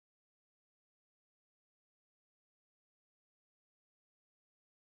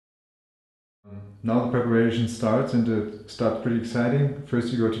Now the preparation starts, and it starts pretty exciting.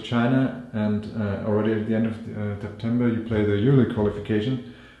 First you go to China, and already at the end of September you play the EuroLeague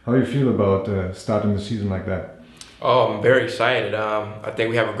qualification. How do you feel about starting the season like that? Oh, I'm very excited. I think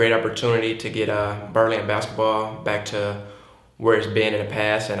we have a great opportunity to get Berlin basketball back to where it's been in the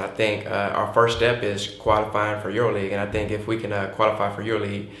past, and I think our first step is qualifying for EuroLeague. And I think if we can qualify for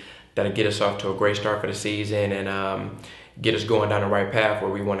EuroLeague, that'll get us off to a great start for the season and get us going down the right path where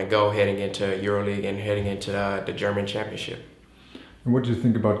we want to go heading into EuroLeague and heading into the German Championship. And what do you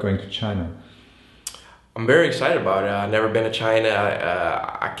think about going to China? I'm very excited about it. I've never been to China.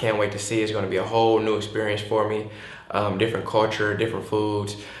 I can't wait to see. It's going to be a whole new experience for me. Different culture, different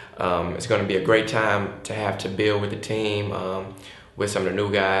foods. It's going to be a great time to have to build with the team, with some of the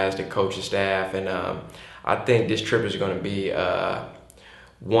new guys, the coaching staff, and I think this trip is going to be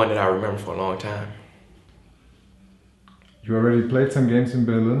one that I remember for a long time. You already played some games in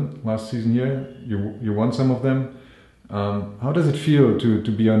Berlin last season here. You won some of them. How does it feel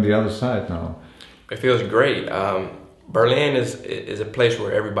to be on the other side now? It feels great. Berlin is a place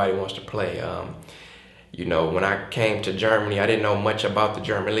where everybody wants to play. You know, when I came to Germany, I didn't know much about the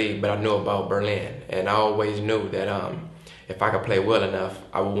German league, but I knew about Berlin. And I always knew that if I could play well enough,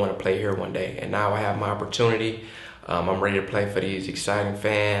 I would want to play here one day. And now I have my opportunity. I'm ready to play for these exciting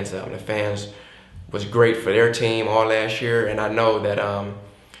fans. The fans was great for their team all last year. And I know that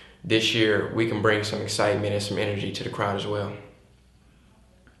this year we can bring some excitement and some energy to the crowd as well.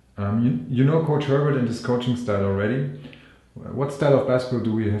 You know Coach Herbert and his coaching style already. What style of basketball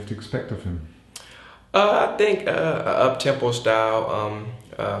do we have to expect of him? I think up-tempo style,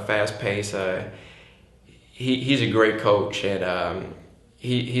 fast-paced. He's a great coach, and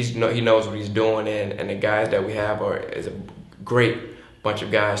he knows what he's doing, and the guys that we have is a great bunch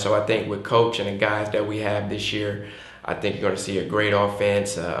of guys. So I think with Coach and the guys that we have this year, I think you're going to see a great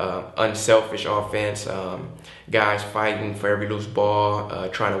offense, unselfish offense, guys fighting for every loose ball,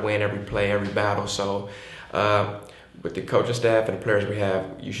 trying to win every play, every battle. So with the coaching staff and the players we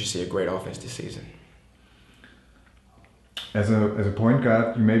have, you should see a great offense this season. As a point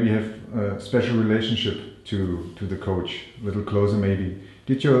guard, you maybe have a special relationship to the coach, a little closer maybe.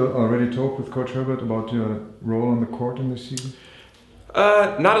 Did you already talk with Coach Herbert about your role on the court in this season?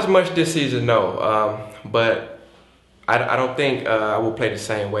 Not as much this season, no. But I don't think I will play the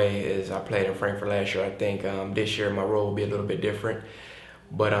same way as I played in Frankfurt last year. I think this year my role will be a little bit different.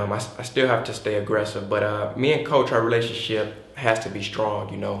 But I still have to stay aggressive. But me and Coach, our relationship has to be strong,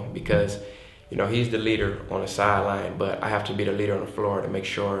 you know, because he's the leader on the sideline, but I have to be the leader on the floor to make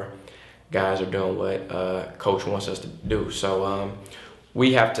sure guys are doing what Coach wants us to do. So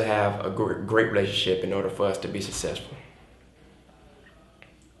we have to have a great relationship in order for us to be successful.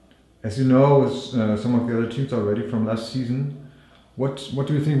 As you know, some of the other teams already from last season, what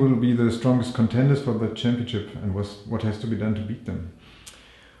do you think will be the strongest contenders for the championship, and what has to be done to beat them?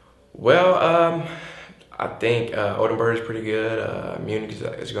 Well, I think Oldenburg is pretty good. Munich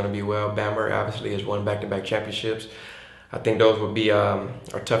is going to be well. Bamberg obviously has won back-to-back championships. I think those would be our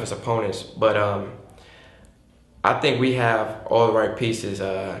toughest opponents. But I think we have all the right pieces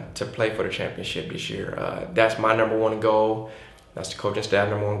to play for the championship this year. That's my number one goal. That's the coaching staff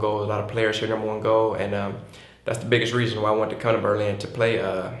number one goal. A lot of players here number one goal, and that's the biggest reason why I want to come to Berlin to play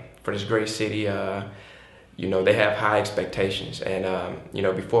for this great city. They have high expectations, and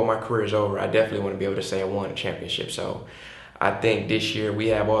before my career is over, I definitely want to be able to say I won a championship. So I think this year we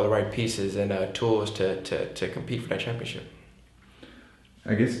have all the right pieces and tools to compete for that championship.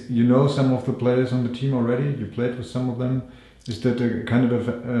 I guess you know some of the players on the team already. You played with some of them. Is that a kind of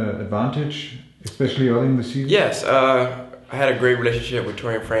advantage, especially early in the season? Yes, I had a great relationship with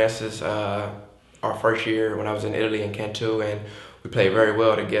Torian Francis our first year when I was in Italy in Cantu, and we played very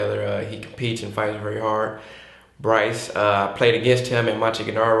well together. He competes and fights very hard. Bryce, played against him in Monte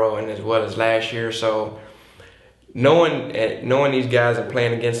Gennaro and as well as last year. So knowing these guys and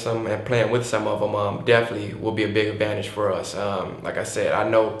playing against them and playing with some of them definitely will be a big advantage for us. Like I said, I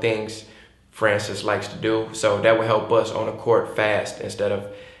know things Francis likes to do, so that will help us on the court fast instead of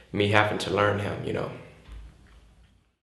me having to learn him,